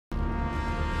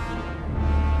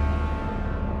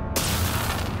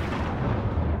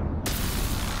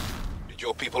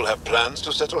your people have plans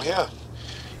to settle here?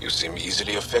 You seem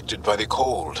easily affected by the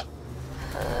cold.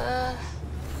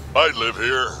 I'd live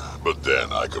here, but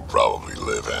then I could probably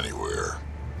live anywhere.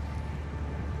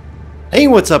 Hey,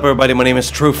 what's up everybody, my name is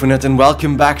Trophynet and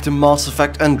welcome back to Mass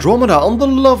Effect Andromeda on the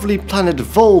lovely planet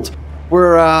Volt,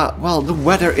 where, well, the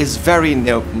weather is very...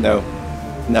 No,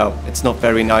 it's not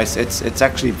very nice. It's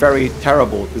actually very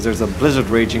terrible, because there's a blizzard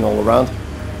raging all around.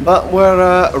 But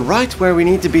we're right where we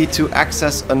need to be to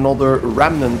access another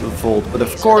remnant Vault. But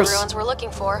of course, these are the ruins we're looking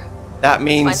for. That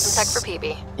means... Find some tech for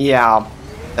PB. Yeah,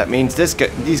 that means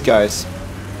these guys.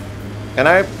 Can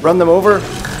I run them over?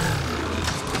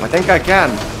 I think I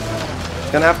can.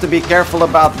 Gonna have to be careful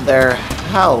about their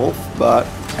health, but...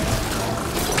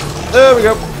 There we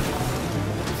go.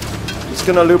 Just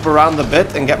gonna loop around a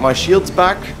bit and get my shields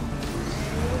back.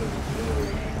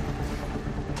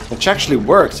 Which actually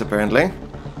works, apparently.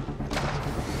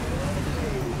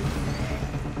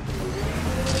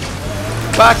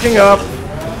 Backing up.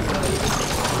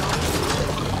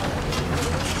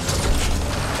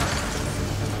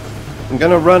 I'm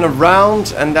gonna run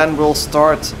around and then we'll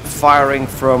start firing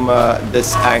from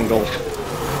this angle.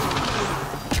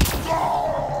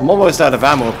 I'm almost out of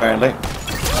ammo, apparently.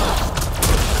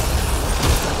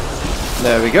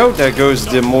 There we go. There goes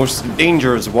the most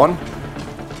dangerous one.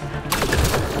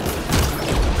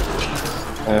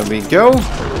 There we go.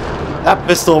 That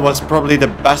pistol was probably the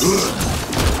best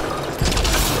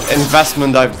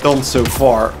investment I've done so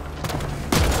far.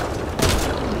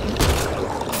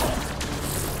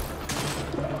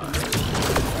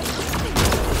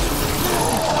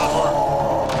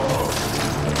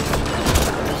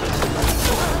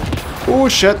 Oh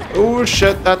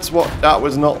shit, that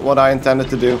was not what I intended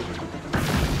to do.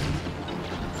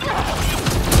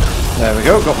 There we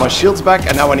go, got my shields back,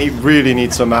 and now I really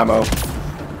need some ammo.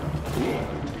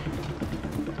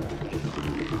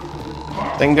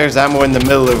 I think there's ammo in the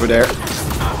middle over there.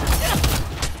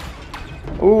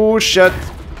 Oh shit.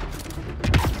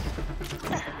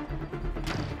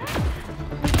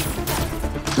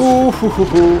 Ooh, hoo, hoo,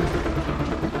 hoo.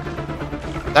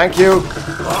 Thank you.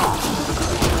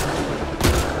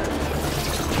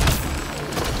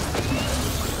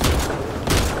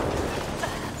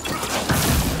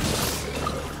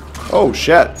 Oh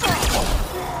shit.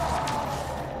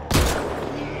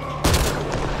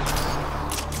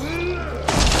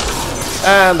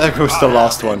 And there goes the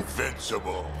last one.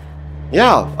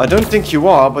 Yeah, I don't think you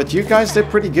are, but you guys did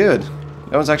pretty good.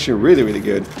 That was actually really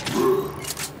good.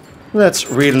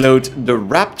 Let's reload the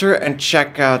Raptor and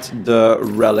check out the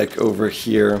relic over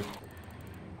here.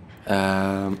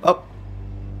 Up.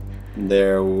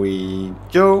 There we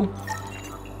go.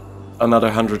 Another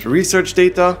 100 research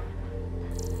data.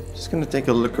 Just gonna take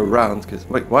a look around, because...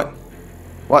 Wait, what?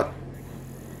 What?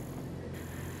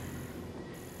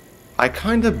 I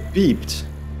kinda beeped.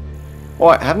 Oh,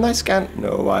 haven't I scanned?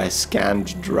 No, I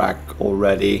scanned Drac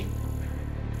already.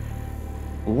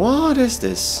 What is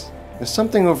this? There's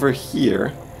something over here.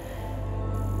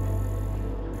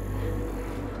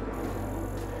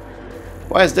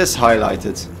 Why is this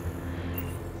highlighted?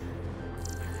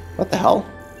 What the hell?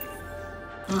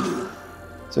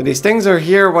 So these things are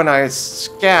here when I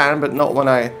scan, but not when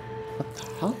I... What the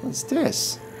hell is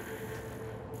this?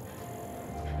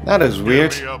 That is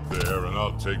weird. Get me up there and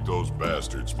I'll take those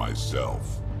bastards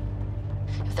myself.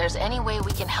 If there's any way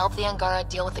we can help the Angara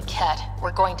deal with the Ket,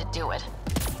 we're going to do it.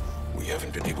 We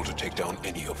haven't been able to take down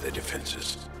any of their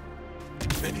defenses.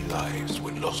 Many lives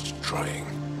were lost trying.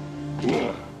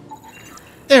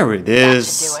 There it is.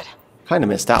 That should do it. Kind of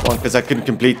missed that one because I couldn't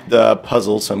complete the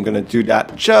puzzle, so I'm gonna do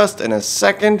that just in a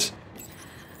second.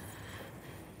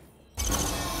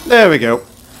 There we go.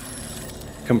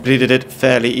 Completed it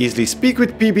fairly easily. Speak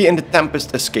with PB in the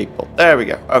Tempest escape pod. There we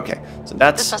go. Okay, so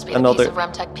that's this must be another the piece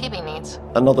of Remtech PB needs.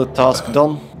 Another task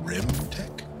done.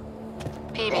 Remtech?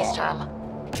 PB's term.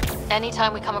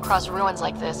 Anytime we come across ruins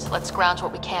like this, let's scrounge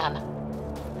what we can.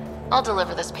 I'll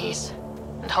deliver this piece,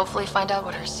 and hopefully find out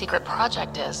what her secret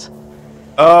project is.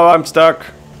 Oh, I'm stuck.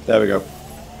 There we go.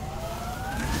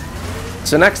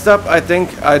 So next up, I think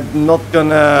I'm not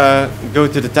gonna go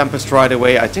to the Tempest right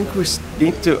away. I think we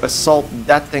need to assault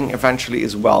that thing eventually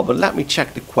as well. But let me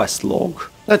check the quest log.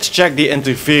 Let's check the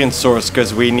interference source,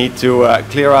 because we need to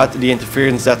clear out the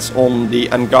interference that's on the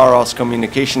Angara's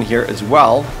communication here as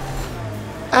well.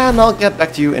 And I'll get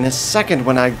back to you in a second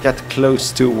when I get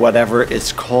close to whatever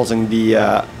is causing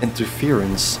the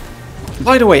interference.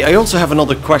 By the way, I also have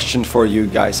another question for you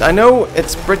guys. I know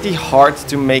it's pretty hard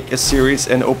to make a series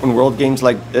in open world games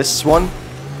like this one.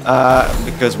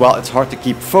 Because, well, it's hard to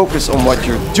keep focus on what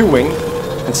you're doing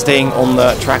and staying on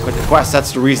the track with the quest.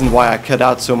 That's the reason why I cut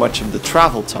out so much of the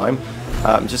travel time.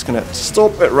 I'm just gonna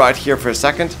stop it right here for a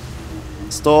second.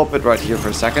 Stop it right here for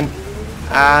a second.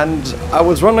 And I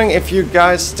was wondering if you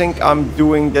guys think I'm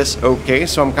doing this okay.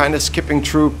 So I'm kind of skipping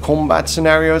through combat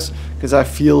scenarios because I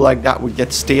feel like that would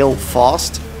get stale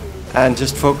fast. And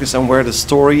just focus on where the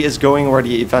story is going, where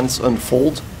the events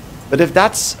unfold. But if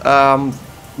that's the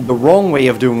wrong way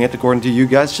of doing it, according to you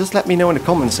guys, just let me know in the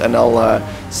comments and I'll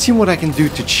see what I can do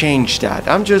to change that.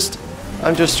 I'm just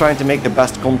trying to make the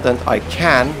best content I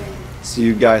can, so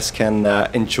you guys can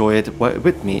enjoy it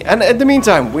with me. And in the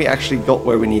meantime, we actually got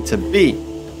where we need to be.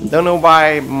 Don't know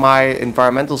why my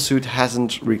environmental suit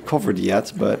hasn't recovered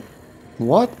yet, but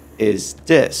what is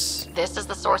this? This is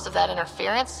the source of that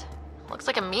interference? Looks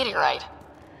like a meteorite.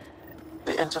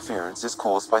 The interference is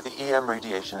caused by the EM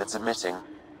radiation it's emitting.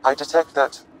 I detect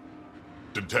that.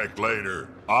 Detect later.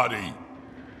 Adi.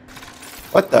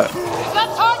 What the? We've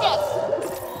got targets!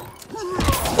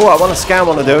 Oh, I want to scan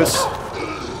one of those.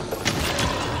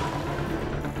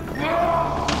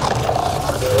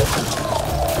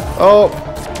 Oh.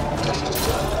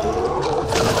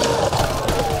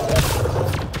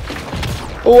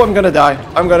 Oh, I'm gonna die.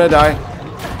 I'm gonna die.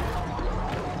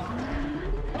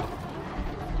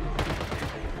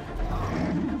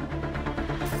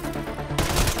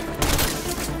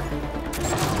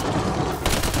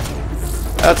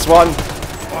 That's one.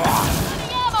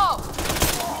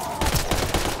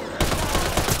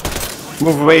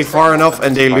 Move away far enough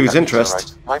and they lose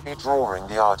interest. Might be drawing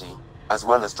the Ardi, as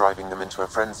well as driving them into a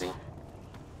frenzy.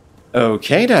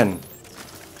 Okay then.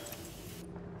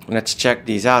 Let's check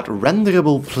these out.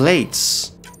 Renderable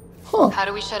plates. Huh. How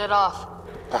do we shut it off?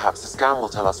 Perhaps the scan will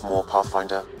tell us more,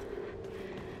 Pathfinder.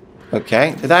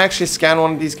 Okay. Did I actually scan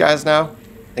one of these guys now?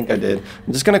 I think I did.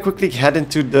 I'm just gonna quickly head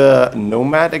into the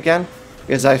Nomad again,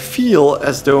 because I feel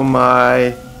as though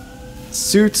my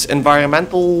suit's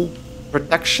environmental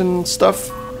protection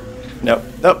stuff. No,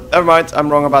 never mind. I'm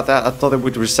wrong about that. I thought it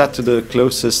would reset to the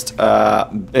closest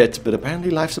bit, but apparently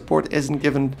life support isn't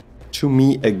given to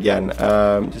me again.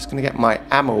 I'm just gonna get my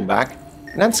ammo back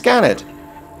and then scan it.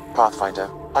 Pathfinder,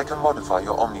 I can modify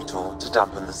your Omni tool to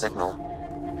dampen the signal.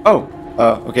 Oh,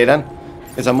 okay then.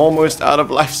 Because I'm almost out of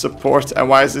life support, and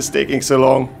why is this taking so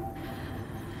long?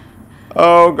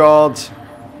 Oh god.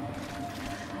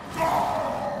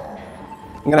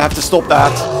 I'm gonna have to stop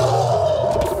that.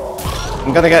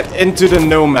 I'm gonna get into the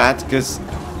Nomad, because...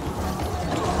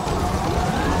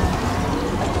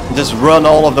 just run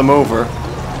all of them over.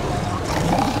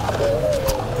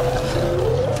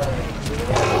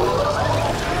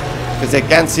 Because they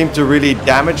can't seem to really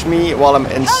damage me while I'm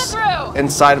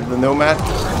inside of the Nomad.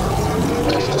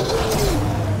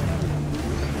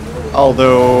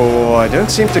 Although, I don't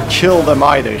seem to kill them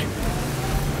either.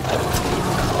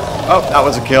 Oh, that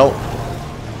was a kill.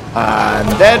 And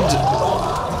dead.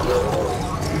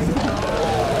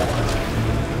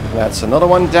 That's another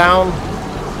one down.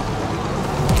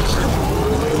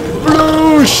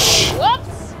 Bloosh!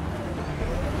 Whoops!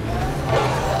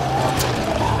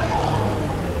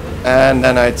 And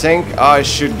then I think I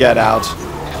should get out.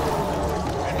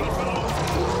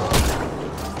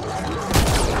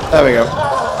 There we go.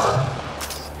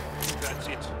 That's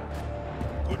it.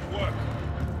 Good work.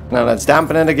 Now let's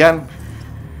dampen it again.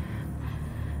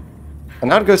 And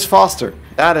now it goes faster.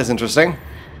 That is interesting.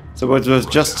 So it was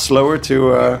just slower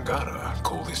to... Gotta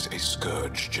call this a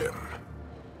scourge gem.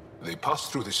 They pass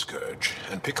through the scourge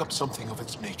and pick up something of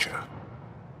its nature.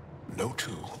 No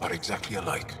two are exactly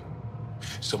alike.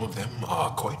 Some of them are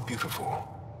quite beautiful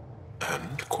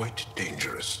and quite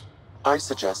dangerous. I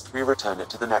suggest we return it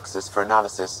to the Nexus for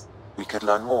analysis. We could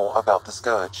learn more about the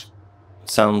Scourge.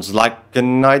 Sounds like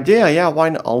an idea, yeah, why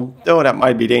not? Although that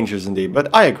might be dangerous indeed,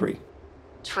 but I agree.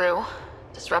 True.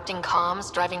 Disrupting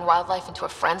comms, driving wildlife into a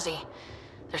frenzy.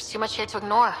 There's too much here to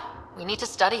ignore. We need to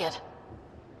study it.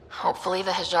 Hopefully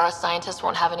the Hijara scientists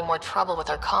won't have any more trouble with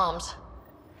our comms.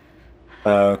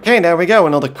 Okay, there we go,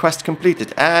 another quest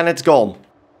completed, and it's gone.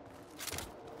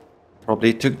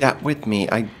 Probably took that with me.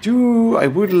 I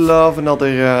would love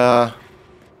another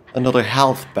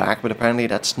health back, but apparently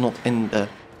that's not in the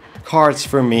cards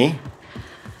for me.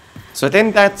 So I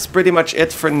think that's pretty much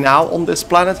it for now on this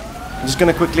planet. I'm just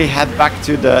gonna quickly head back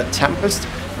to the Tempest,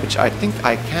 which I think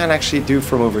I can actually do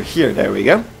from over here. There we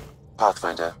go.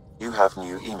 Pathfinder, you have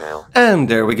new email. And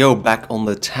there we go, back on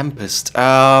the Tempest.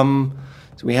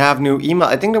 So we have new email.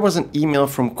 I think there was an email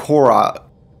from Cora,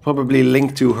 probably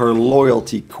linked to her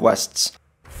loyalty quests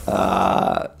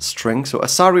string. So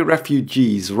Asari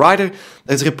refugees. Ryder,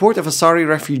 there's a report of Asari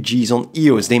refugees on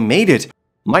Eos. They made it.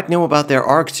 Might know about their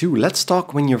arc too. Let's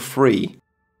talk when you're free.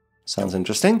 Sounds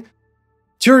interesting.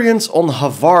 Turians on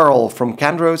Havarl from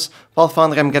Kandros.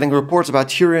 Pathfinder, I'm getting reports about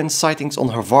Turian sightings on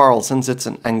Havarl since it's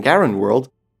an Angaran world.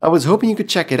 I was hoping you could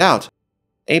check it out.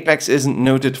 Apex isn't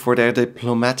noted for their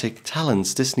diplomatic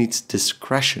talents. This needs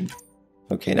discretion.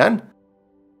 Okay then.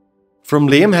 From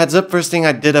Liam, heads up, first thing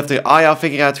I did after Aya,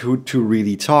 figure out who to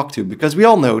really talk to, because we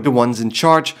all know the ones in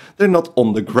charge, they're not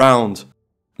on the ground.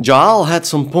 Jaal had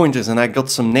some pointers and I got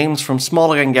some names from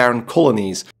smaller Angaran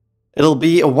colonies. It'll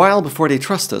be a while before they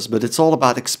trust us, but it's all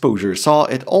about exposure. Saw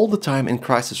it all the time in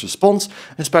crisis response,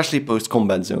 especially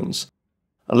post-combat zones.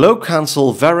 Low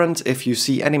Council Varant, if you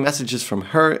see any messages from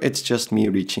her, it's just me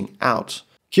reaching out.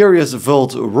 Curious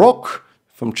Vult Rock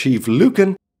from Chief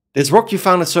Lucan. This rock you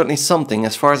found is certainly something.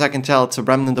 As far as I can tell, it's a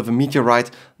remnant of a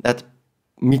meteoroid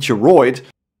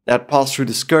that passed through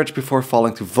the Scourge before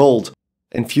falling to Vold,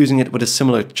 infusing it with a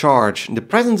similar charge. The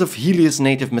presence of Helios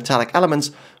native metallic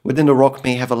elements within the rock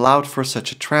may have allowed for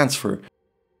such a transfer.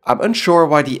 I'm unsure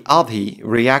why the Adhi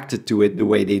reacted to it the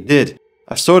way they did.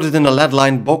 I've stored it in a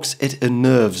lead-lined box, it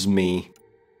unnerves me.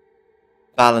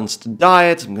 Balanced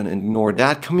diet, I'm gonna ignore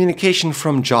that. Communication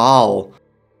from Jaal.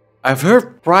 I've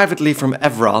heard privately from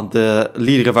Evfra, the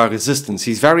leader of our resistance.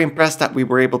 He's very impressed that we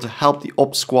were able to help the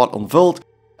Ops squad on Vult,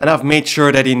 and I've made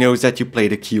sure that he knows that you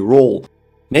played a key role.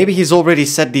 Maybe he's already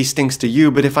said these things to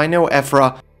you, but if I know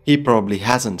Evfra, he probably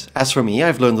hasn't. As for me,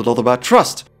 I've learned a lot about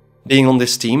trust. Being on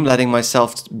this team, letting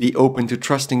myself be open to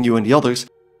trusting you and the others,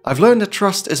 I've learned that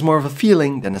trust is more of a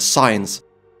feeling than a science.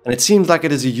 And it seems like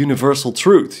it is a universal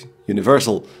truth.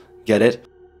 Universal, get it?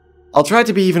 I'll try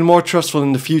to be even more trustful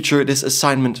in the future. This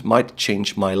assignment might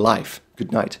change my life.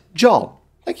 Good night. Jaal.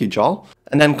 Thank you, Jaal.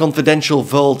 And then confidential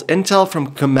Vult intel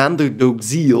from Commander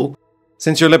Dogzeal.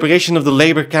 Since your liberation of the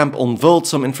labor camp on Vult,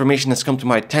 some information has come to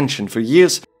my attention. For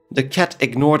years, the Ket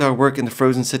ignored our work in the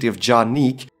frozen city of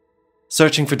Janik.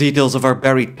 Searching for details of our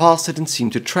buried past didn't seem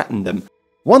to threaten them.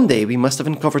 One day, we must have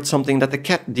uncovered something that the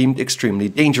Ket deemed extremely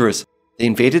dangerous. They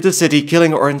invaded the city,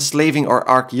 killing or enslaving our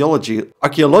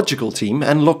archaeological team,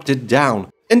 and locked it down.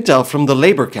 Intel from the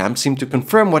labor camp seemed to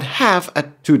confirm what have,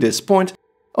 to this point,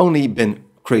 only been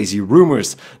crazy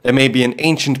rumors. There may be an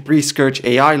ancient pre-Scourge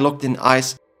AI locked in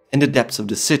ice in the depths of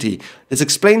the city. This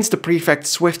explains the prefect's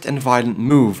swift and violent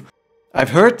move.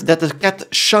 I've heard that the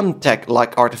Ket shun tech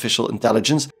like artificial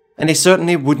intelligence, and they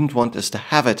certainly wouldn't want us to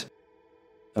have it.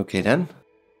 Okay then.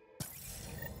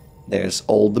 There's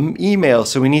all the emails.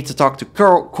 So we need to talk to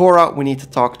Cora, we need to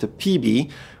talk to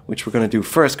PB, which we're going to do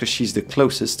first because she's the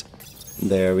closest.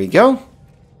 There we go.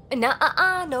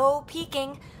 No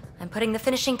peeking. I'm putting the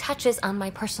finishing touches on my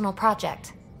personal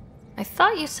project. I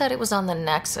thought you said it was on the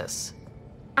Nexus.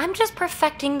 I'm just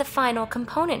perfecting the final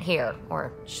component here,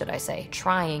 or should I say,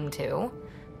 trying to.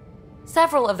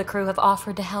 Several of the crew have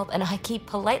offered to help, and I keep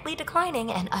politely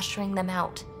declining and ushering them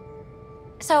out.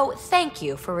 So, thank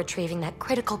you for retrieving that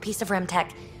critical piece of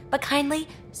Remtech, but kindly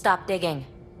stop digging.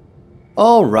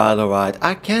 Alright,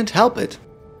 I can't help it.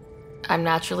 I'm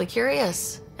naturally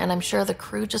curious, and I'm sure the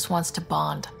crew just wants to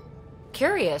bond.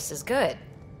 Curious is good.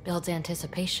 Builds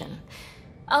anticipation.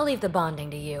 I'll leave the bonding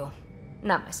to you.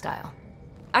 Not my style.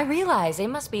 I realize it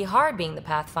must be hard being the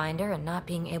Pathfinder and not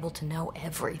being able to know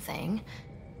everything.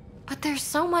 But there's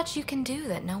so much you can do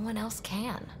that no one else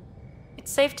can.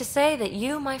 It's safe to say that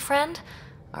you, my friend,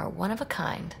 are one of a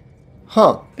kind.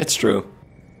 Huh, it's true.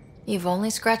 You've only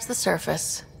scratched the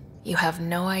surface. You have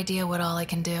no idea what all I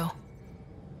can do.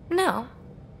 No,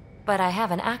 but I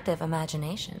have an active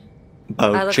imagination.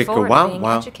 Oh, I look chicka forward wow, to being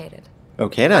wow. educated.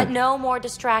 Okay But then. no more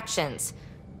distractions.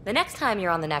 The next time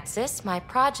you're on the Nexus, my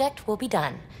project will be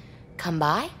done. Come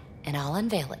by, and I'll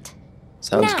unveil it.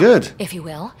 Sounds Now, good. if you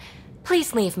will,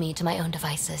 please leave me to my own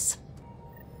devices.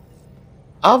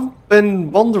 I've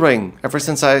been wondering, ever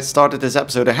since I started this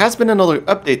episode, there has been another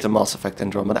update to Mass Effect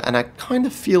Andromeda, and I kind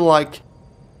of feel like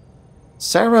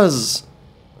Sarah's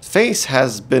face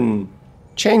has been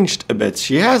changed a bit.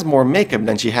 She has more makeup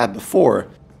than she had before,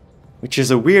 which is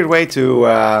a weird way to,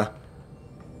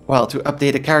 well, to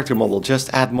update a character model, just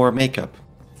add more makeup.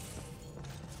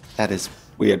 That is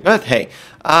weird, but hey.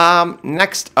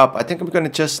 Next up, I think I'm gonna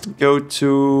just go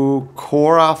to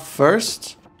Cora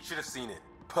first. Should have seen it.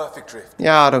 Perfect drift.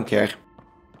 Yeah, I don't care.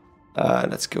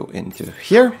 Let's go into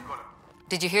here.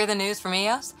 Did you hear the news from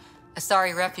Eos?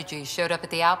 Asari refugees showed up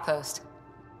at the outpost.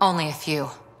 Only a few,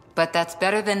 but that's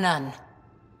better than none.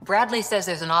 Bradley says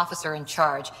there's an officer in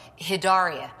charge,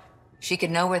 Hidaria. She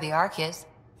could know where the Ark is.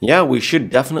 Yeah, we should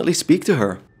definitely speak to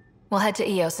her. We'll head to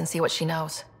Eos and see what she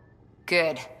knows.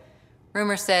 Good.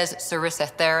 Rumor says Sarissa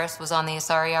Theris was on the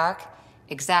Asari Ark.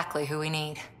 Exactly who we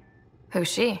need. Who's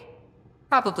she?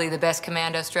 Probably the best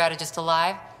commando strategist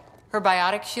alive. Her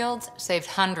biotic shields saved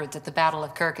hundreds at the Battle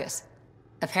of Kirkus.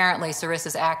 Apparently,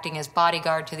 Sarissa's acting as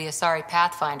bodyguard to the Asari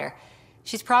Pathfinder.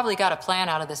 She's probably got a plan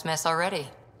out of this mess already.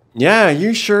 Yeah,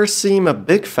 you sure seem a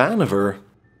big fan of her.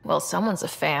 Well, someone's a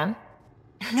fan.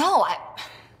 No,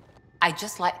 I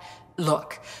just like...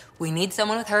 Look, we need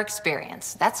someone with her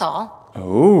experience, that's all.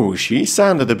 Oh, she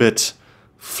sounded a bit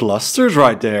flustered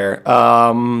right there.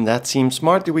 That seems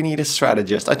smart. Do we need a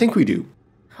strategist? I think we do.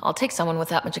 I'll take someone with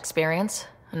that much experience.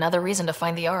 Another reason to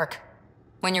find the Ark.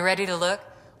 When you're ready to look,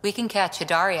 we can catch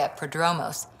Hidaria at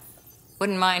Prodromos.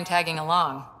 Wouldn't mind tagging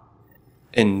along.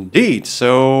 Indeed,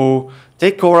 so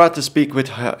take Cora to speak with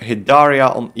Hidaria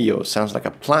on Eos. Sounds like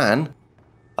a plan.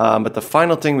 But the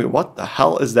final thing, what the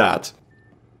hell is that?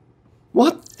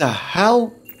 What the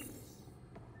hell?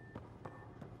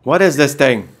 What is this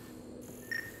thing?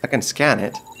 I can scan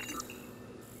it.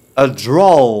 A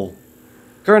droll.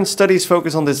 Current studies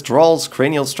focus on this droll's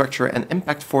cranial structure and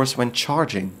impact force when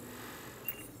charging.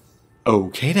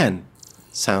 Okay then.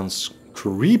 Sounds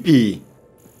creepy.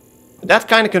 That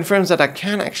kind of confirms that I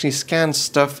can actually scan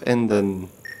stuff in the...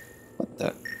 What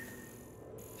the...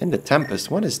 In the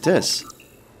Tempest. What is this?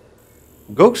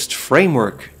 Ghost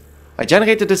Framework. I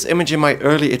generated this image in my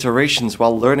early iterations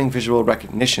while learning visual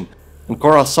recognition. When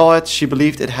Cora saw it, she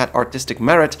believed it had artistic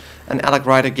merit, and Alec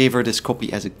Ryder gave her this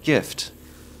copy as a gift.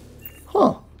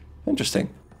 Huh. Interesting.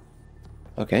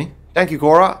 Okay. Thank you,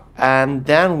 Cora. And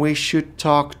then we should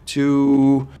talk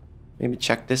to... Maybe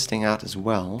check this thing out as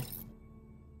well.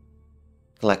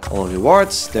 Collect all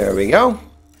rewards. There we go.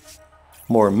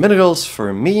 More minerals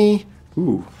for me.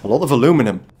 Ooh, a lot of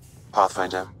aluminum.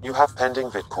 Pathfinder, you have pending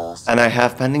vid calls. And I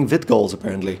have pending vid goals,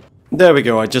 apparently. There we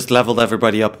go. I just leveled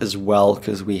everybody up as well,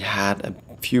 because we had a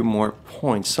few more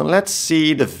points. So let's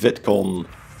see the VidCon.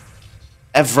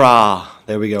 Evfra.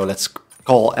 There we go. Let's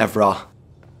call Evfra.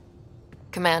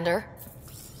 Commander?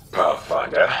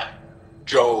 Pathfinder,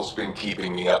 Joel's been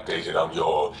keeping me updated on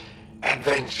your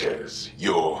adventures,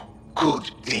 your good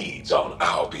deeds on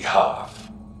our behalf.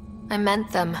 I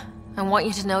meant them. I want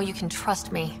you to know you can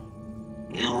trust me.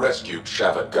 You rescued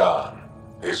Shavit Khan.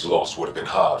 His loss would have been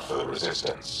hard for the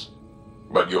Resistance.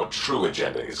 But your true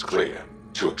agenda is clear.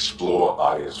 To explore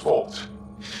Aya's vault.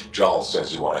 Joel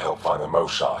says you want to help find the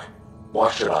Moshae.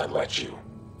 Why should I let you?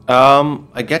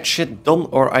 I get shit done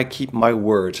or I keep my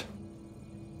word.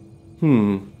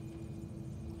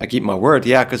 I keep my word,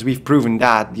 yeah, because we've proven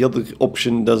that. The other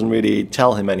option doesn't really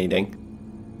tell him anything.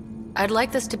 I'd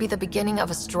like this to be the beginning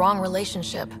of a strong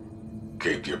relationship.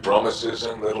 Keep your promises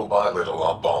and little by little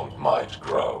our bond might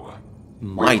grow.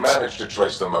 Might. We've managed to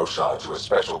trace the Moshae to a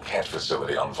special cat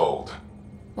facility on Vold.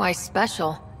 Why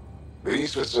special?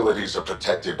 These facilities are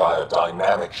protected by a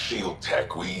dynamic shield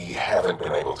tech we haven't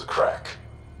been able to crack.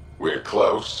 We're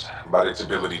close, but its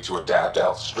ability to adapt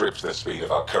outstrips the speed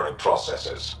of our current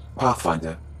processors.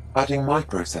 Pathfinder, adding my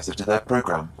processor to their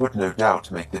program would no doubt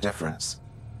make the difference.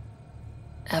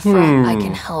 Evfra, I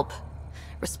can help.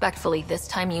 Respectfully, this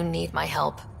time you need my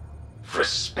help.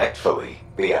 Respectfully,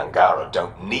 the Angara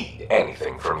don't need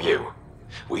anything from you.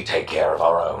 We take care of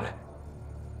our own.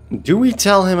 Do we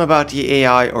tell him about the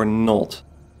AI or not?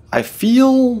 I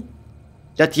feel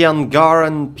that the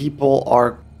Angaran people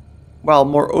are, well,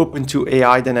 more open to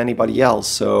AI than anybody else,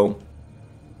 so...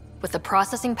 With the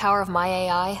processing power of my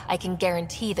AI, I can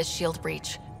guarantee the shield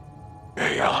breach.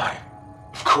 AI?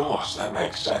 Of course, that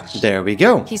makes sense. There we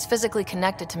go. He's physically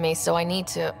connected to me, so I need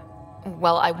to...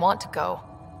 Well, I want to go.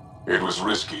 It was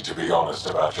risky to be honest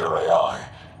about your AI,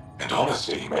 and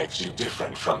honesty makes you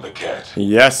different from the cat.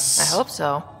 Yes. I hope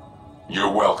so.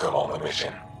 You're welcome on the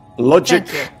mission. Logic.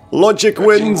 Thank Logic The team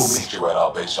will wins. meet you at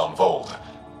our base on Vold.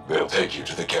 They'll take you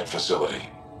to the cat facility.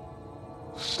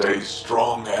 Stay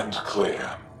strong and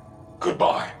clear.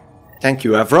 Goodbye. Thank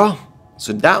you, Evfra.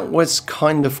 So that was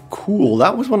kind of cool.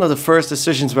 That was one of the first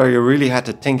decisions where you really had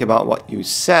to think about what you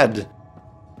said.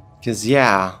 Because,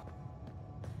 yeah...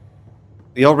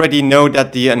 We already know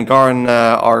that the Angaran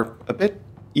are a bit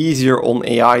easier on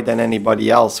AI than anybody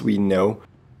else we know.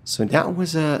 So that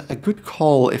was a good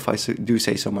call, if I do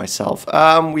say so myself.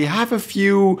 We have a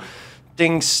few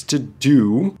things to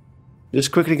do.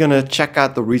 Just quickly gonna check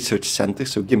out the research center,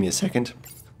 so give me a second.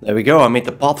 There we go, I made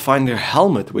the Pathfinder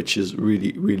helmet, which is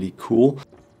really, really cool.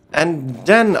 And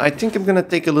then I think I'm gonna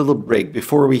take a little break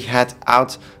before we head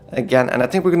out again. And I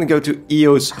think we're gonna go to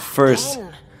Eos first.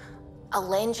 I'll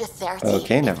lend you 30.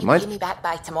 Okay, never mind. If you pay me back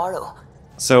by tomorrow.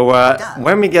 So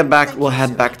when we get back, we'll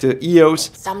head back to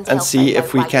Eos and see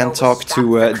if we can talk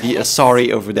to the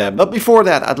Asari over there. But before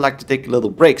that, I'd like to take a little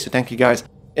break. So thank you guys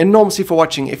enormously for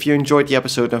watching. If you enjoyed the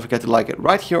episode, don't forget to like it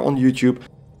right here on YouTube.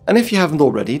 And if you haven't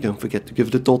already, don't forget to give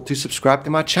it a thought to subscribe to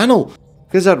my channel,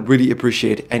 because I'd really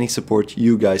appreciate any support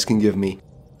you guys can give me.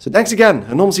 So thanks again,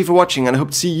 enormously for watching, and I hope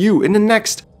to see you in the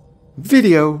next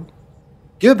video.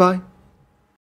 Goodbye.